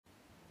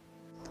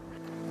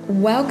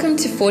Welcome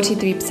to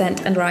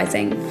 43% and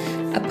Rising,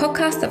 a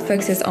podcast that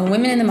focuses on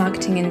women in the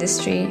marketing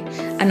industry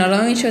and not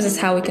only shows us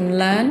how we can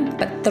learn,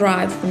 but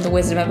thrive from the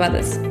wisdom of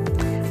others.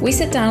 We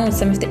sit down with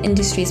some of the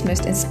industry's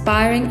most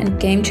inspiring and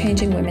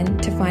game-changing women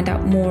to find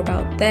out more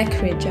about their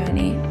career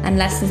journey and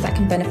lessons that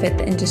can benefit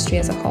the industry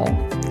as a whole.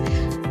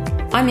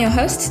 I'm your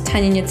host,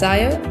 Tanya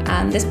Nyazayo,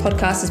 and this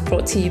podcast is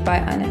brought to you by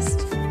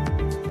Earnest.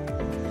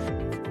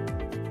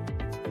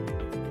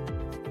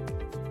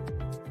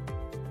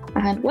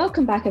 And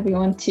welcome back,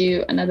 everyone,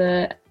 to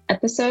another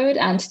episode.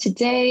 And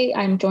today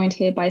I'm joined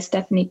here by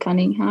Stephanie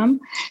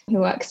Cunningham, who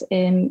works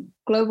in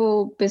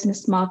global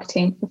business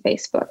marketing for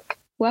Facebook.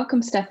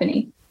 Welcome,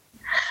 Stephanie.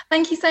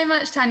 Thank you so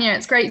much, Tanya.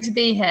 It's great to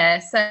be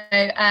here. So,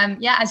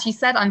 as you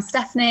said, I'm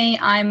Stephanie.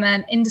 I'm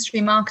an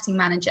industry marketing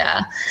manager.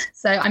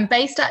 So I'm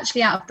based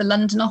actually out of the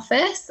London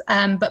office,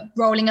 but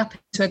rolling up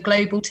into a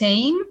global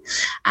team.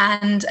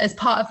 And as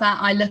part of that,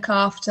 I look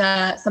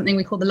after something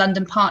we call the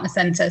London Partner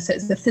Centre. So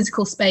it's a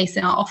physical space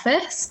in our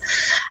office.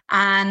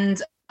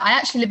 And I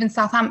actually live in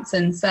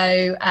Southampton,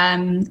 so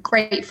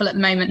grateful at the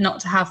moment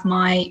not to have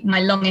my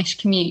longish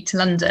commute to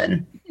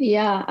London.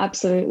 Yeah,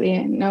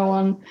 absolutely. No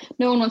one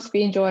wants to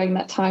be enjoying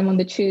that time on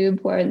the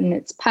tube when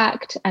it's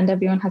packed and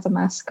everyone has a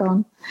mask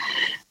on.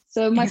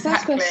 So my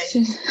first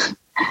question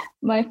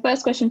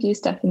for you,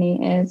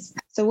 Stephanie, is,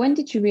 so when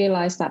did you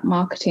realize that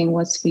marketing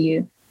was for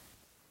you?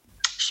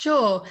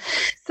 Sure.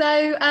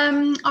 So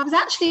I was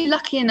actually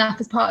lucky enough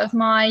as part of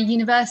my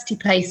university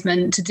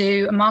placement to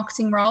do a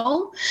marketing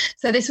role.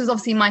 So this was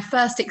obviously my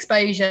first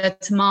exposure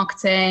to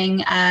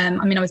marketing.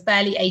 I was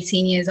barely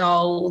 18 years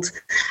old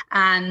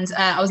and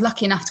I was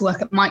lucky enough to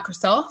work at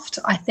Microsoft.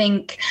 I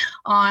think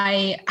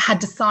I had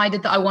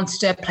decided that I wanted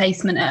to do a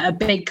placement at a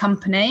big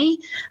company.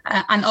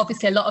 And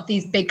obviously a lot of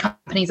these big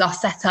companies are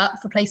set up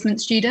for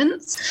placement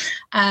students.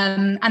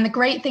 And the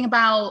great thing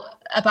about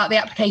the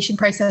application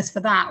process for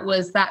that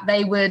was that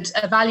they would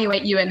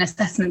evaluate you in an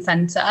assessment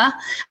centre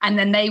and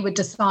then they would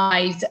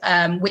decide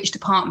which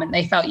department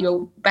they felt you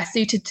were best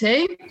suited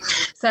to.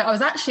 So I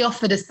was actually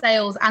offered a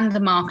sales and a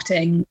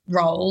marketing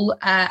role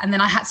and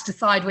then I had to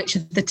decide which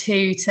of the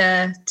two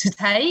to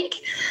take.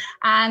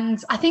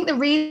 And I think the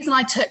reason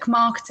I took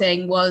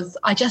marketing was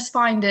I just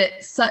find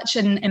it such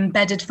an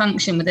embedded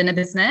function within a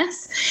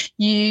business.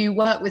 You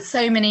work with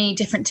so many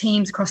different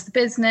teams across the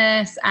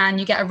business and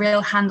you get a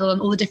real handle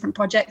on all the different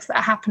projects that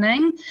are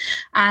happening.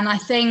 And I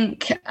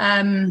think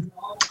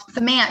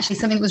for me, actually,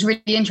 something that was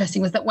really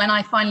interesting was that when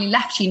I finally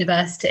left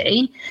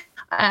university,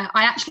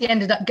 I actually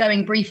ended up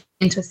going briefly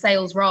into a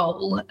sales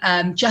role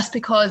just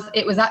because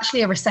it was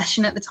actually a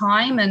recession at the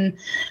time.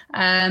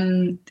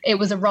 And it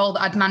was a role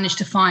that I'd managed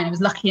to find. I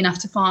was lucky enough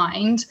to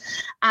find.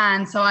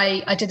 And so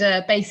I did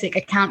a basic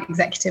account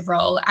executive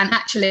role. And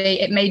actually,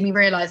 it made me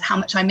realize how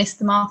much I missed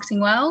the marketing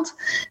world.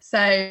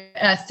 So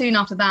soon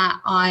after that,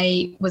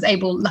 I was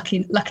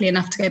luckily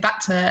enough to go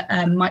back to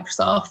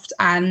Microsoft.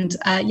 And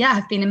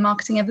I've been in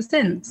marketing ever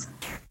since.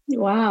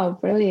 Wow,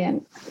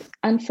 brilliant.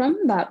 And from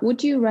that,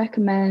 would you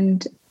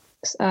recommend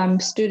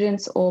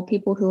students or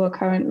people who are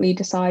currently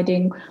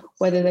deciding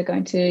whether they're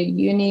going to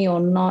uni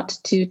or not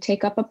to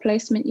take up a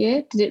placement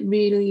year? Did it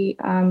really,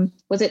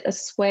 was it a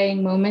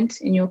swaying moment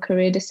in your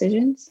career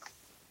decisions?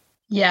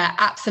 Yeah,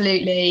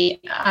 absolutely.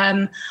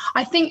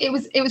 I think it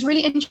was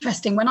really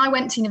interesting. When I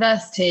went to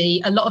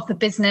university, a lot of the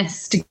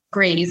business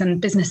degrees, and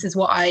business is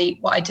what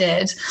I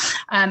did,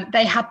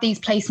 they had these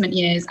placement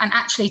years. And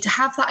actually to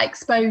have that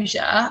exposure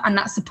and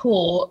that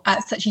support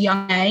at such a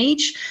young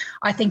age,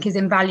 I think is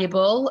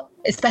invaluable,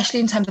 especially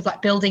in terms of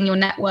like building your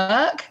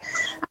network.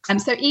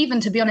 So even,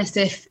 to be honest,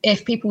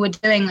 if people were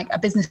doing like a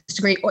business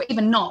degree or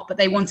even not, but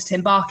they wanted to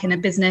embark in a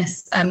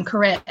business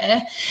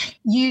career,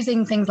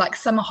 using things like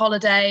summer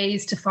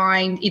holidays to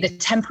find either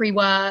temporary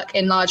work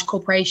in large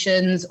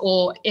corporations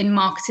or in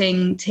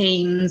marketing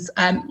teams,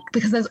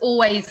 because there's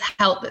always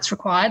help that's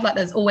required. Like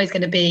there's always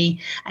going to be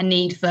a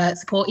need for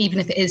support, even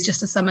if it is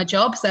just a summer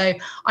job. So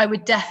I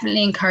would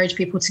definitely encourage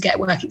people to get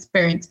work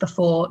experience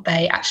before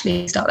they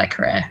actually start their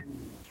career.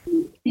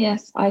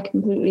 Yes, I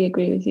completely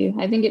agree with you.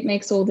 I think it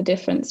makes all the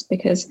difference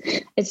because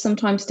it's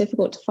sometimes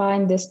difficult to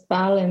find this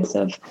balance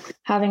of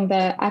having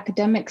the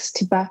academics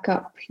to back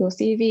up your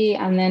CV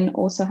and then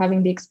also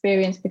having the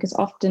experience, because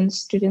often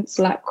students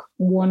lack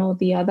one or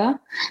the other,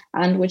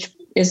 and which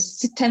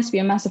tends to be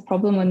a massive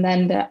problem when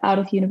then they're out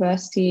of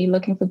university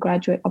looking for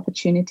graduate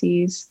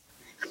opportunities.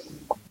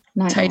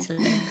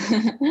 Totally.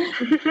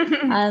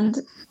 And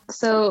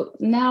so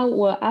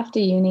now after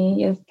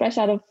uni, you're fresh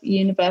out of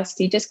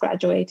university, just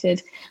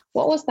graduated.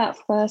 What was that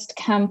first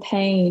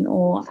campaign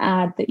or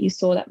ad that you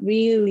saw that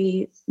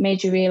really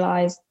made you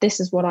realize this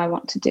is what I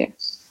want to do?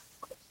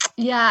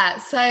 Yeah.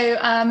 So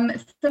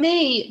for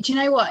me, do you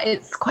know what?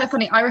 It's quite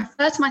funny. I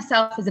refer to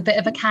myself as a bit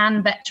of a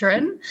Cannes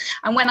veteran.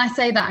 And when I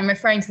say that, I'm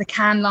referring to the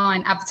Cannes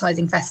Lion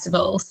Advertising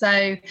Festival.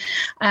 So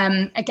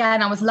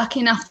again, I was lucky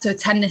enough to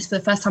attend this for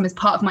the first time as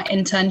part of my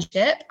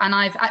internship. And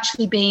I've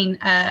actually been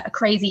a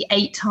crazy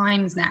 8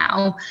 times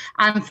now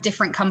and for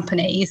different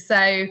companies.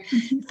 So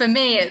for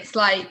me, it's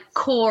like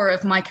core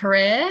of my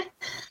career.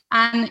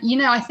 And,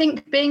 I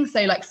think being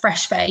so like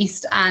fresh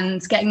faced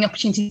and getting the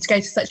opportunity to go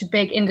to such a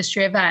big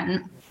industry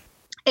event,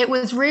 it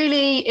was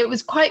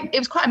quite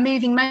a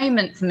moving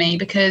moment for me,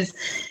 because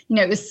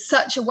it was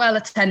such a well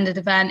attended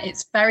event.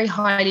 It's very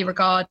highly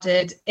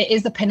regarded. It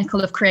is the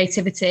pinnacle of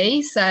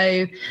creativity.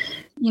 So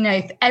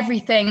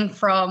everything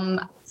from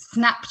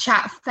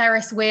Snapchat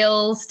Ferris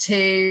wheels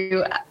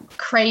to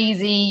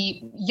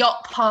crazy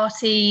yacht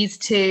parties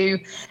to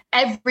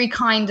every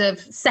kind of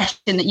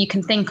session that you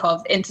can think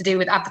of to do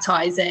with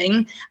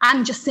advertising,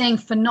 and just seeing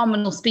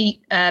phenomenal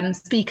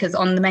speakers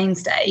on the main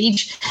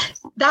stage.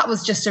 That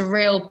was just a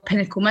real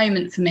pinnacle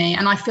moment for me.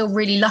 And I feel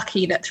really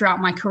lucky that throughout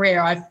my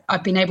career,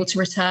 I've been able to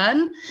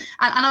return.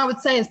 And I would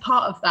say as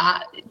part of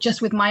that,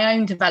 just with my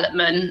own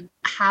development,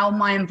 how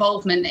my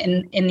involvement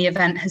in the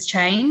event has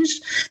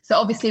changed. So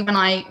obviously when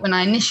I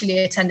initially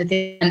attended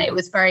the event, it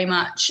was very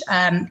much,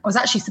 I was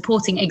actually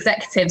supporting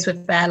executives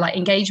with their like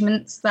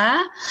engagements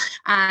there,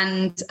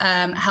 and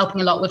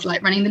helping a lot with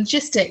like running the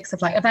logistics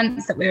of like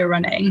events that we were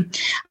running.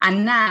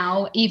 And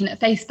now even at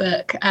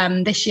Facebook,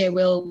 this year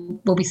we'll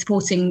be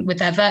supporting with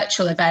their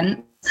virtual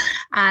event.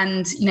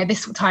 And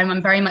this time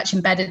I'm very much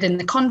embedded in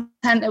the content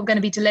that we're going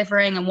to be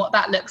delivering and what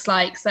that looks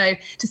like. So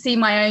to see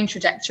my own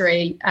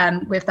trajectory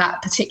with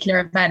that particular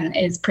event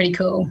is pretty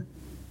cool.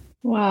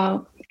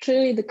 Wow,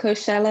 truly the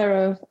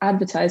Coachella of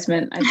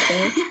advertisement, I'd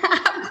say.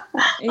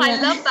 Yeah. I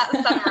love that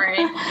summary.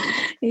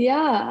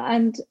 Yeah,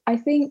 and I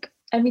think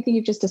everything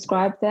you've just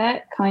described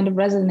there kind of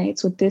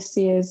resonates with this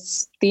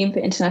year's theme for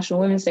International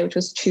Women's Day, which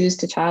was Choose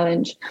to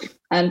Challenge.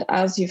 And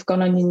as you've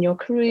gone on in your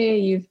career,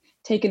 you've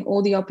taken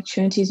all the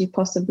opportunities you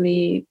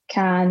possibly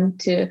can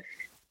to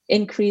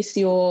increase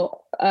your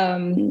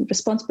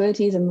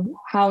responsibilities and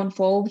how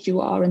involved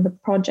you are in the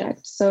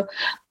project. So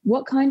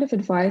what kind of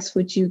advice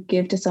would you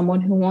give to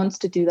someone who wants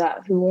to do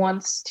that, who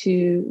wants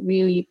to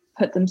really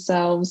put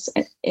themselves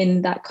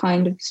in that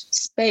kind of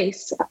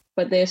space,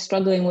 but they're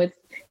struggling with,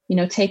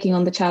 taking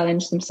on the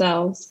challenge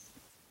themselves?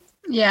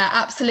 Yeah,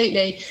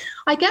 absolutely.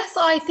 I guess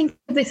I think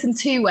of this in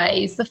two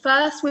ways. The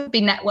first would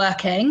be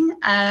networking.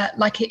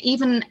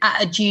 Even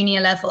at a junior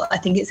level, I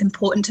think it's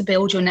important to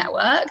build your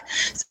network.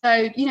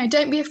 So,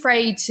 don't be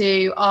afraid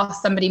to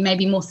ask somebody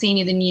maybe more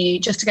senior than you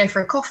just to go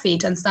for a coffee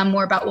to understand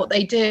more about what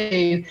they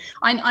do.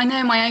 I know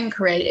in my own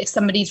career, if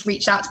somebody's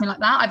reached out to me like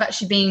that, I've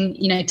actually been,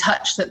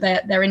 touched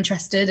that they're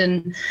interested,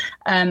 and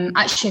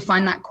actually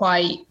find that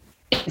quite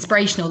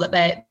inspirational that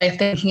they're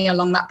thinking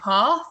along that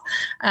path.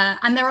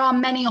 And there are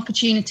many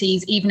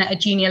opportunities, even at a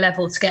junior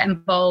level, to get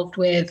involved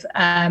with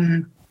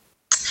almost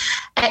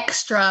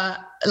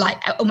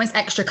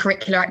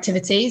extracurricular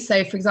activities.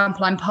 So, for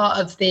example, I'm part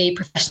of the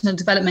Professional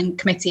Development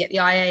Committee at the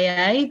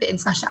IAA, the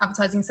International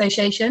Advertising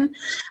Association,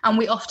 and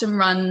we often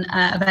run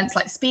events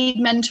like speed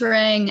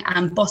mentoring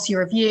and Boss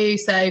Your Review.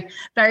 So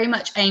very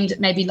much aimed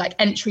at maybe like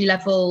entry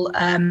level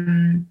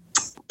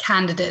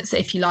candidates,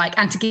 if you like,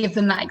 and to give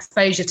them that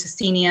exposure to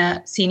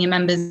senior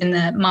members in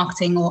the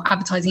marketing or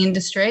advertising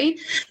industry.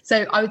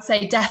 So I would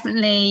say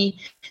definitely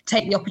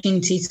take the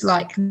opportunity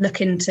to look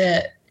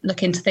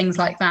into things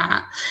like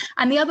that.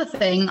 And the other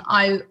thing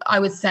I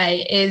would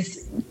say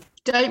is,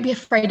 don't be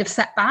afraid of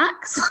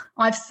setbacks.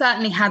 I've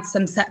certainly had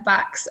some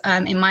setbacks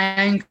in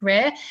my own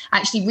career.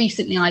 Actually,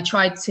 recently I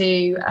tried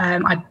to,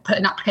 I put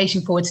an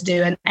application forward to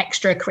do an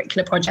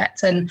extracurricular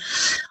project, and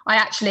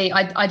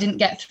I didn't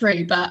get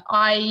through, but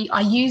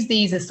I use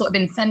these as sort of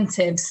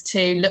incentives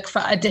to look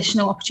for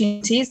additional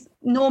opportunities.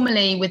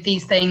 Normally with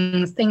these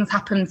things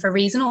happen for a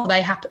reason, or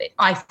they happen,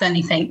 I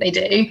certainly think they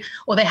do,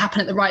 or they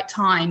happen at the right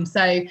time.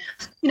 So,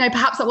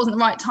 perhaps that wasn't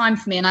the right time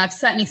for me. And I've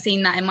certainly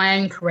seen that in my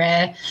own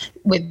career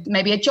with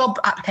maybe a job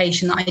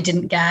application that I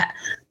didn't get.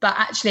 But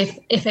actually,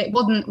 if it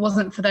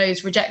wasn't for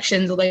those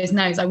rejections or those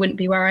no's, I wouldn't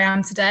be where I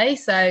am today.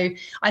 So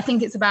I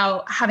think it's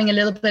about having a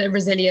little bit of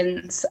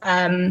resilience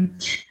and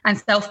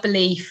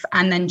self-belief,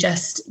 and then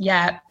just,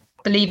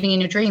 believing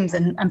in your dreams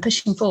and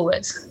pushing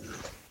forward.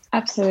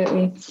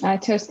 Absolutely. I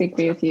totally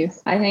agree with you.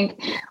 I think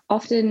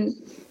often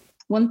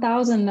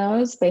 1,000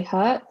 no's, they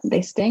hurt,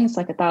 they sting. It's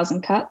like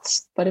 1,000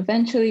 cuts. But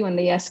eventually when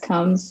the yes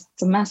comes,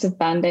 it's a massive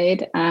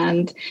Band-Aid,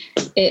 and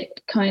it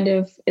kind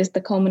of is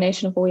the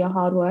culmination of all your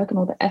hard work and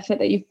all the effort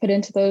that you've put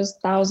into those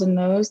 1,000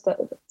 no's that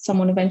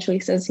someone eventually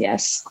says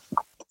yes.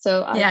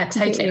 So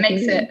totally. It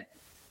makes it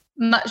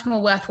much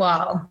more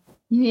worthwhile.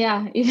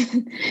 Yeah,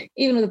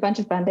 even with a bunch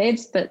of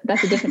Band-Aids, but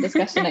that's a different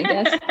discussion, I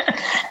guess.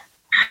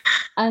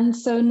 And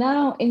so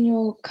now in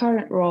your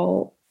current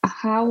role,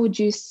 how would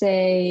you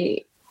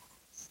say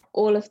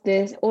all of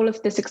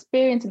this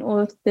experience and all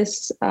of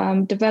this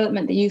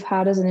development that you've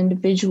had as an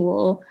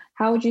individual,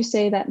 how would you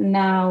say that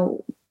now,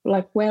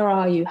 like, where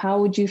are you? How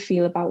would you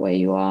feel about where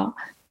you are?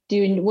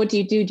 What do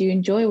you do? Do you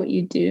enjoy what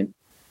you do?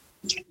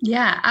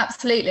 Yeah,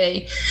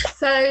 absolutely.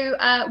 So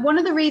one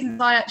of the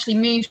reasons I actually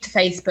moved to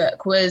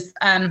Facebook was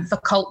for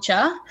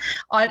culture.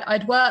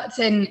 I'd worked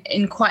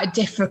in quite a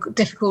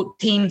difficult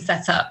team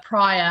setup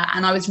prior,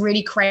 and I was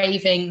really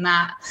craving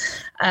that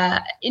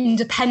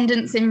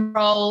independence in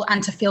role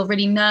and to feel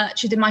really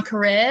nurtured in my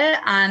career.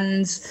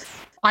 And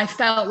I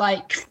felt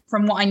like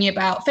from what I knew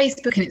about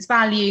Facebook and its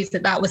values,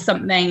 that was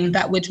something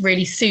that would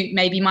really suit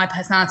maybe my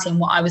personality and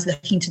what I was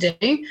looking to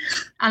do.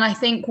 And I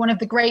think one of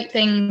the great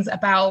things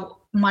about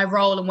my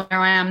role and where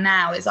I am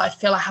now is I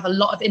feel I have a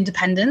lot of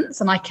independence,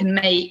 and I can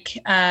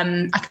make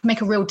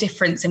a real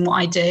difference in what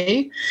I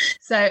do.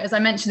 So as I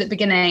mentioned at the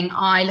beginning,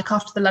 I look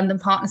after the London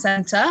Partner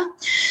Centre.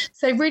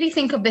 So really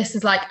think of this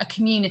as like a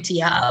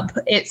community hub.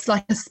 It's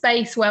like a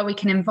space where we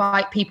can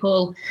invite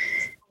people,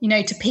 you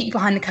know, to peek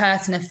behind the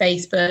curtain of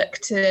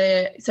Facebook.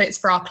 So it's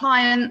for our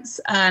clients,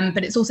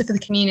 but it's also for the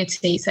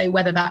community. So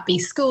whether that be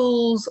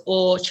schools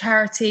or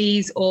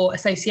charities or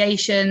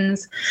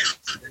associations.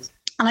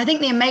 And I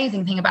think the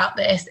amazing thing about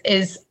this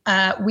is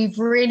we've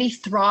really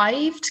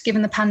thrived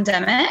given the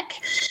pandemic.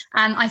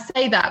 And I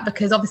say that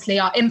because obviously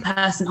our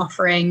in-person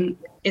offering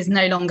is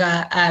no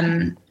longer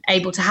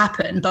able to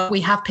happen, but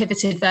we have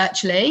pivoted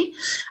virtually.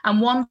 And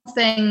one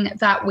thing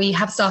that we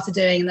have started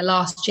doing in the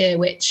last year,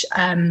 which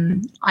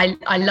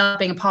I love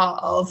being a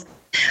part of,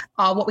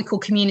 are what we call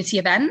community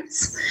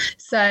events.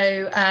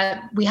 So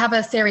we have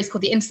a series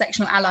called the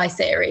Intersectional Ally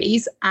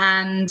Series.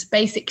 And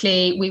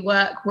basically we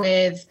work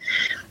with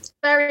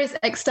various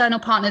external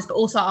partners, but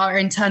also our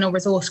internal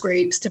resource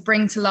groups to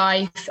bring to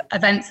life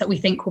events that we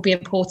think will be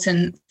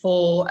important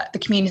for the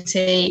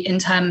community in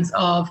terms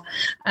of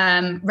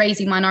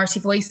raising minority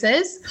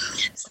voices.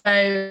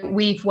 So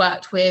we've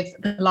worked with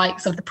the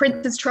likes of the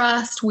Prince's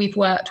Trust. We've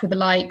worked with the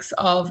likes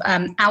of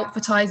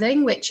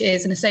Outvertising, which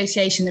is an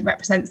association that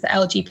represents the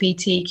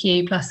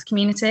LGBTQ plus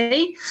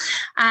community.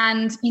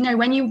 And, you know,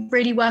 when you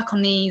really work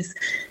on these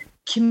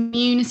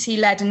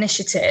community-led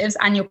initiatives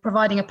and you're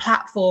providing a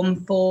platform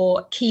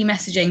for key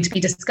messaging to be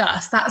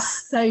discussed,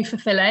 that's so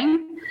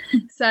fulfilling.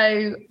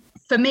 So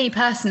for me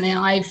personally,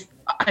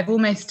 I've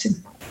almost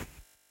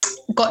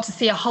got to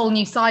see a whole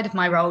new side of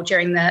my role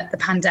during the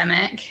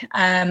pandemic.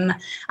 And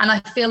I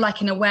feel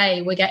like in a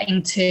way we're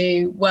getting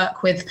to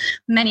work with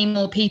many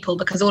more people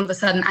because all of a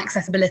sudden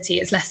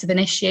accessibility is less of an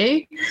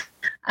issue.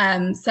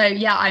 So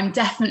yeah, I'm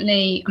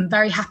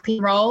very happy in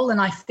the role, and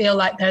I feel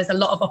like there's a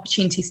lot of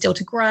opportunity still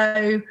to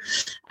grow,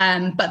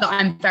 but that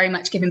I'm very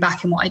much giving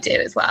back in what I do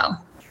as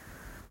well.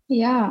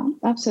 Yeah,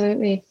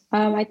 absolutely.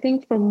 I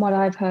think from what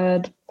I've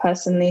heard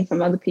personally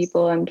from other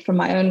people and from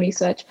my own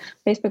research,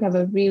 Facebook have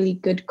a really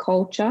good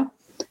culture.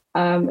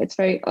 It's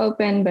very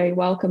open, very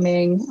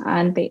welcoming,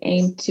 and they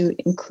aim to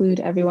include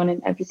everyone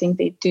in everything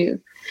they do.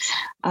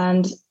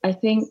 And I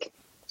think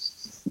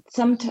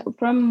from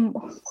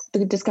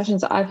the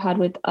discussions that I've had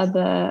with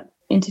other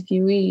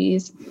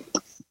interviewees,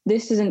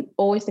 this isn't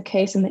always the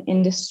case in the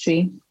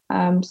industry.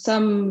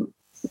 Some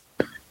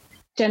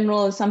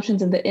general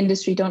assumptions in the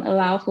industry don't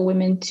allow for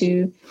women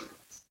to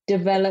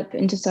develop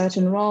into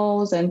certain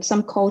roles, and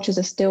some cultures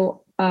are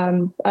still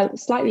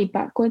slightly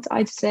backwards,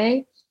 I'd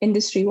say,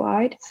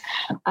 industry-wide.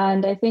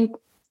 And I think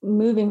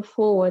moving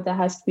forward, there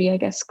has to be, I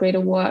guess,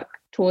 greater work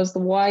towards the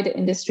wider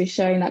industry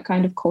sharing that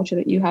kind of culture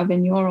that you have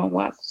in your own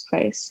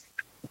workplace.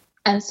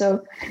 And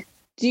so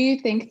do you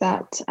think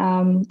that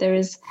there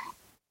is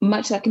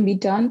much that can be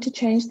done to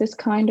change this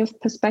kind of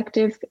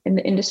perspective in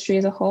the industry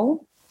as a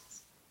whole?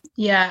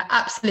 Yeah,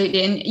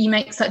 absolutely. And you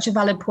make such a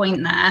valid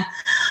point there.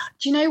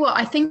 Do you know what?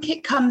 I think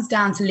it comes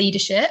down to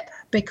leadership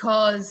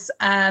because,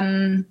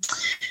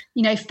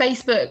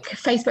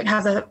 Facebook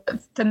has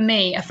for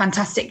me, a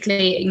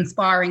fantastically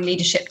inspiring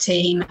leadership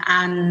team.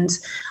 And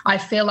I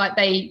feel like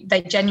they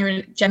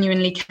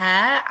genuinely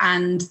care,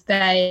 and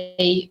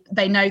they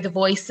know the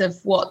voice of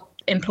what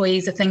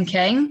employees are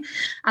thinking.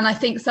 And I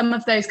think some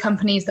of those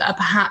companies that are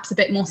perhaps a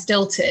bit more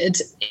stilted,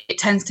 it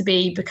tends to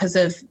be because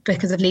of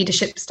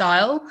leadership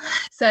style.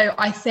 So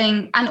I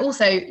think, and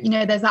also,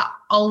 there's that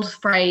old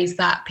phrase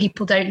that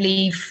people don't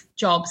leave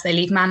jobs, they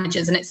leave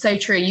managers. And it's so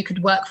true. You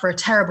could work for a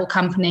terrible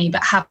company,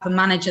 but have a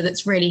manager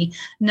that's really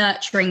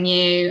nurturing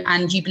you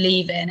and you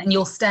believe in, and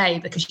you'll stay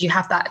because you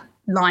have that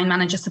line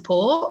manager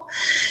support.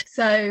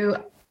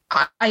 So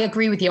I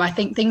agree with you. I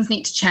think things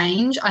need to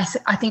change.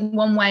 I think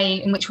one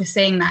way in which we're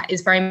seeing that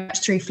is very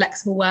much through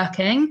flexible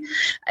working.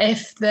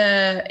 If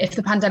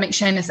the pandemic's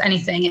shown us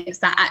anything, it's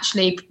that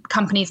actually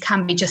companies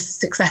can be just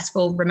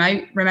successful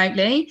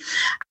remotely.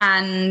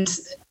 And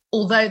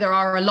although there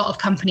are a lot of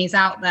companies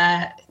out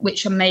there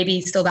which are maybe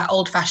still that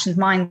old-fashioned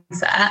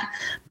mindset,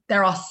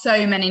 there are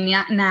so many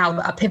now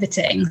that are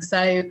pivoting.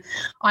 So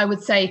I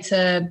would say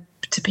to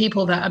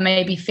people that are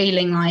maybe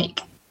feeling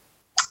like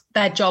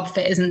their job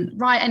fit isn't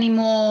right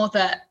anymore,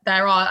 that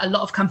there are a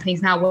lot of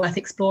companies now worth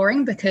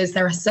exploring because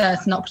there are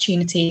certain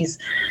opportunities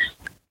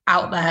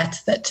out there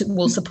that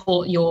will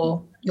support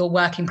your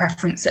working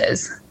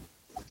preferences.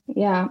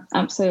 Yeah,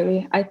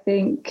 absolutely. I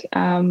think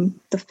the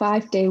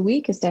 5-day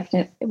week is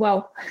definitely,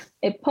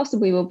 it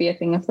possibly will be a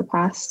thing of the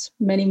past.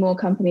 Many more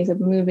companies are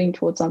moving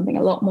towards something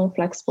a lot more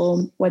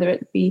flexible, whether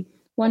it be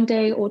 1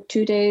 day or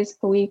 2 days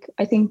per week.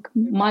 I think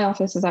my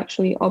office is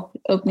actually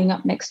opening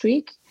up next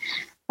week.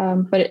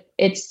 But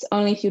it's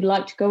only if you'd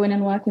like to go in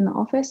and work in the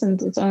office,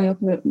 and it's only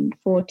open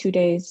for 2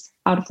 days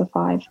out of the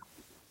 5,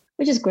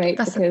 which is great.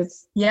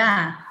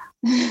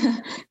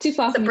 Too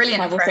far for me to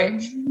travel. So,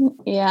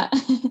 yeah.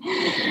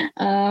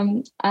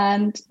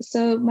 And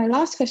so my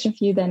last question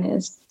for you then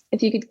is,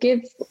 if you could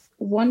give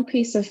one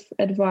piece of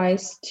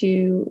advice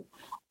to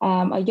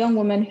a young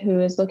woman who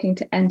is looking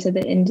to enter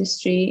the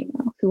industry,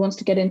 who wants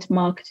to get into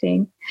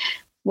marketing,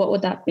 what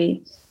would that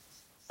be?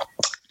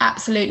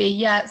 Absolutely.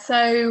 Yeah.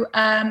 So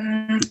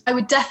I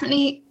would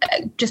definitely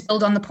just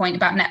build on the point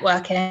about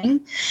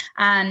networking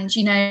and,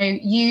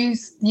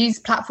 use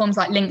platforms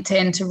like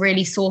LinkedIn to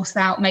really source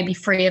out maybe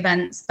free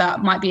events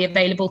that might be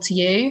available to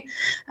you.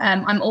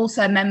 I'm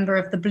also a member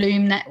of the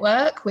Bloom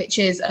Network, which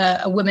is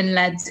a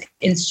women-led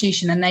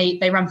institution, and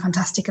they run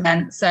fantastic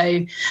events.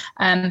 So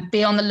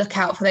be on the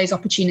lookout for those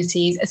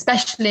opportunities,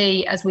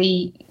 especially as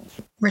we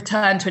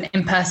return to an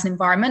in-person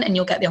environment, and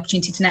you'll get the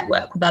opportunity to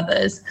network with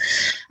others.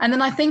 And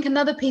then I think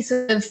another piece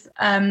of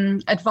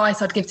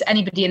advice I'd give to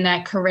anybody in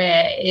their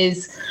career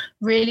is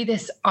really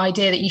this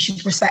idea that you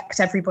should respect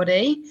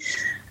everybody.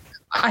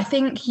 I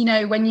think,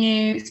 when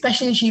you,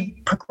 especially as you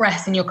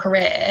progress in your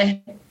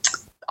career,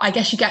 I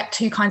guess you get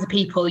two kinds of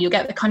people. You'll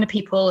get the kind of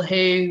people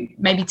who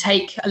maybe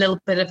take a little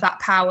bit of that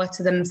power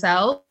to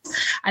themselves,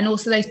 and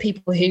also those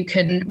people who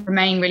can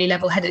remain really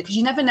level-headed, because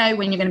you never know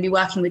when you're going to be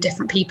working with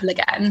different people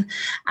again.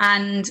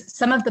 And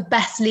some of the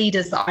best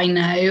leaders that I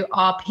know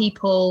are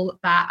people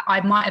that I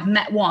might have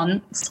met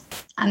once,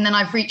 and then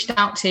I've reached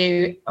out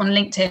to on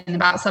LinkedIn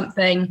about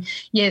something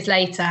years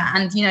later,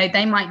 and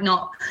they might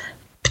not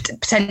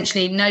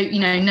potentially know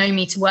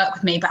me to work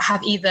with me, but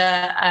have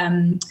either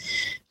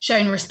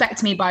shown respect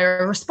to me by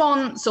a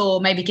response, or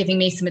maybe giving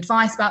me some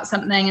advice about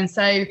something. And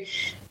so,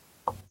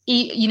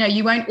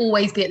 you won't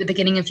always be at the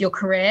beginning of your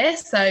career.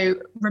 So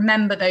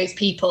remember those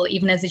people,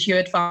 even as you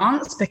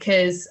advance,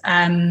 because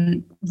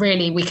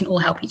really we can all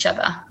help each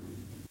other.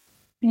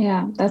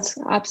 Yeah, that's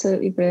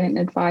absolutely brilliant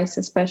advice,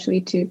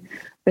 especially to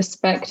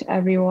respect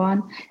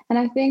everyone. And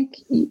I think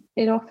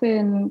it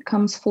often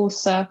comes full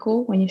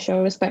circle. When you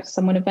show respect to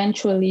someone,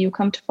 eventually you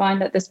come to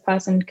find that this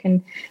person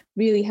can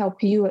really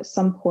help you at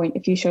some point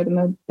if you show them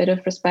a bit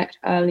of respect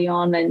early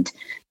on and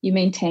you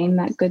maintain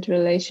that good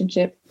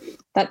relationship.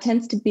 That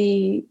tends to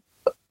be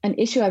an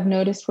issue I've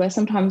noticed, where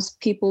sometimes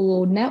people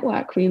will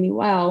network really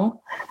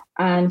well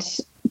and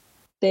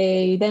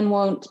they then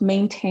won't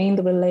maintain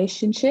the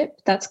relationship.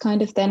 That's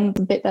kind of then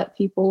the bit that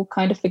people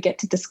kind of forget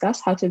to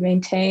discuss, how to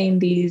maintain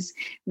these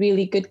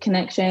really good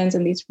connections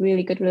and these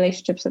really good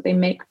relationships that they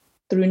make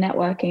through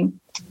networking.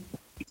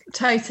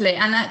 Totally.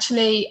 And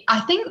actually,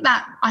 I think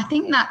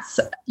that's,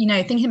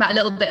 thinking about a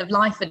little bit of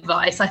life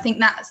advice, I think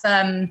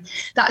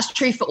that's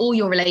true for all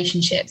your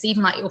relationships,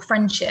 even like your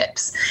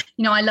friendships.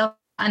 I love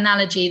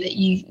analogy that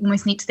you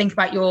almost need to think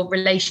about your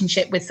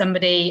relationship with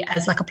somebody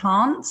as like a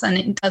plant, and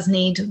it does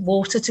need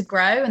water to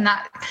grow, and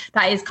that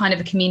is kind of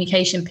a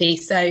communication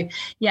piece. So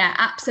yeah,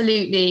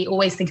 absolutely,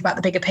 always think about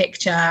the bigger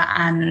picture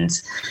and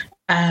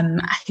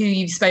who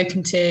you've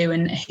spoken to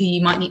and who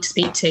you might need to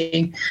speak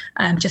to,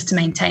 just to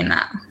maintain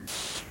that.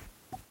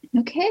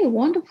 Okay,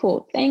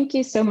 wonderful. Thank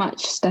you so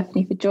much,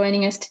 Stephanie, for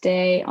joining us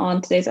today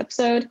on today's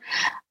episode,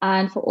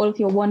 and for all of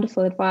your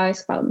wonderful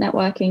advice about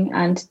networking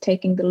and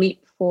taking the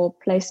leap for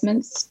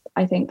placements.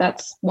 I think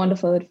that's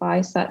wonderful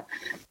advice that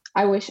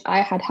I wish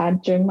I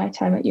had during my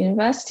time at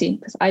university,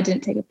 because I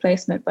didn't take a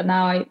placement, but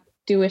now I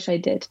do wish I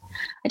did.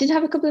 I did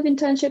have a couple of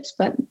internships,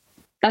 but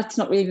that's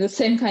not really the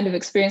same kind of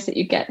experience that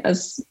you get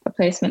as a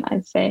placement,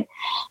 I'd say.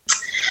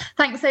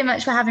 Thanks so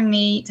much for having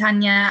me,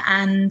 Tanya.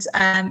 And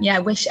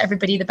wish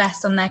everybody the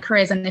best on their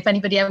careers. And if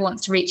anybody ever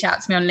wants to reach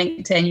out to me on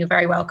LinkedIn, you're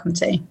very welcome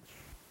to.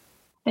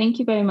 Thank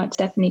you very much,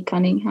 Stephanie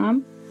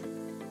Cunningham.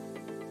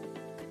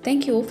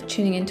 Thank you all for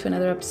tuning in to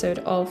another episode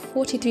of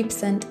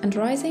 43% and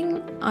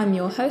Rising. I'm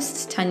your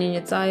host,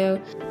 Tanya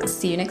Nyazayo.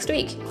 See you next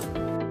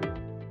week.